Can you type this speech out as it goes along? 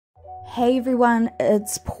Hey everyone,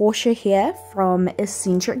 it's Portia here from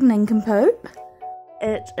Eccentric Nincompoop.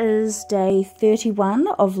 It is day 31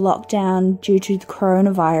 of lockdown due to the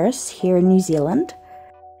coronavirus here in New Zealand.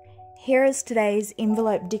 Here is today's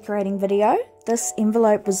envelope decorating video. This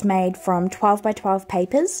envelope was made from 12 by 12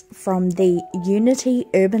 papers from the Uniti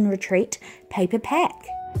Urban Retreat paper pack.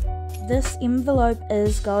 This envelope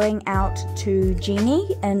is going out to Jeannie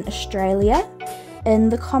in Australia. In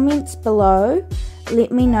the comments below,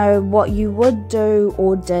 let me know what you would do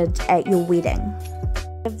or did at your wedding.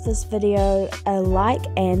 Give this video a like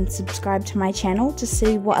and subscribe to my channel to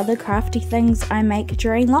see what other crafty things I make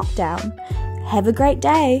during lockdown. Have a great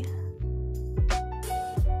day!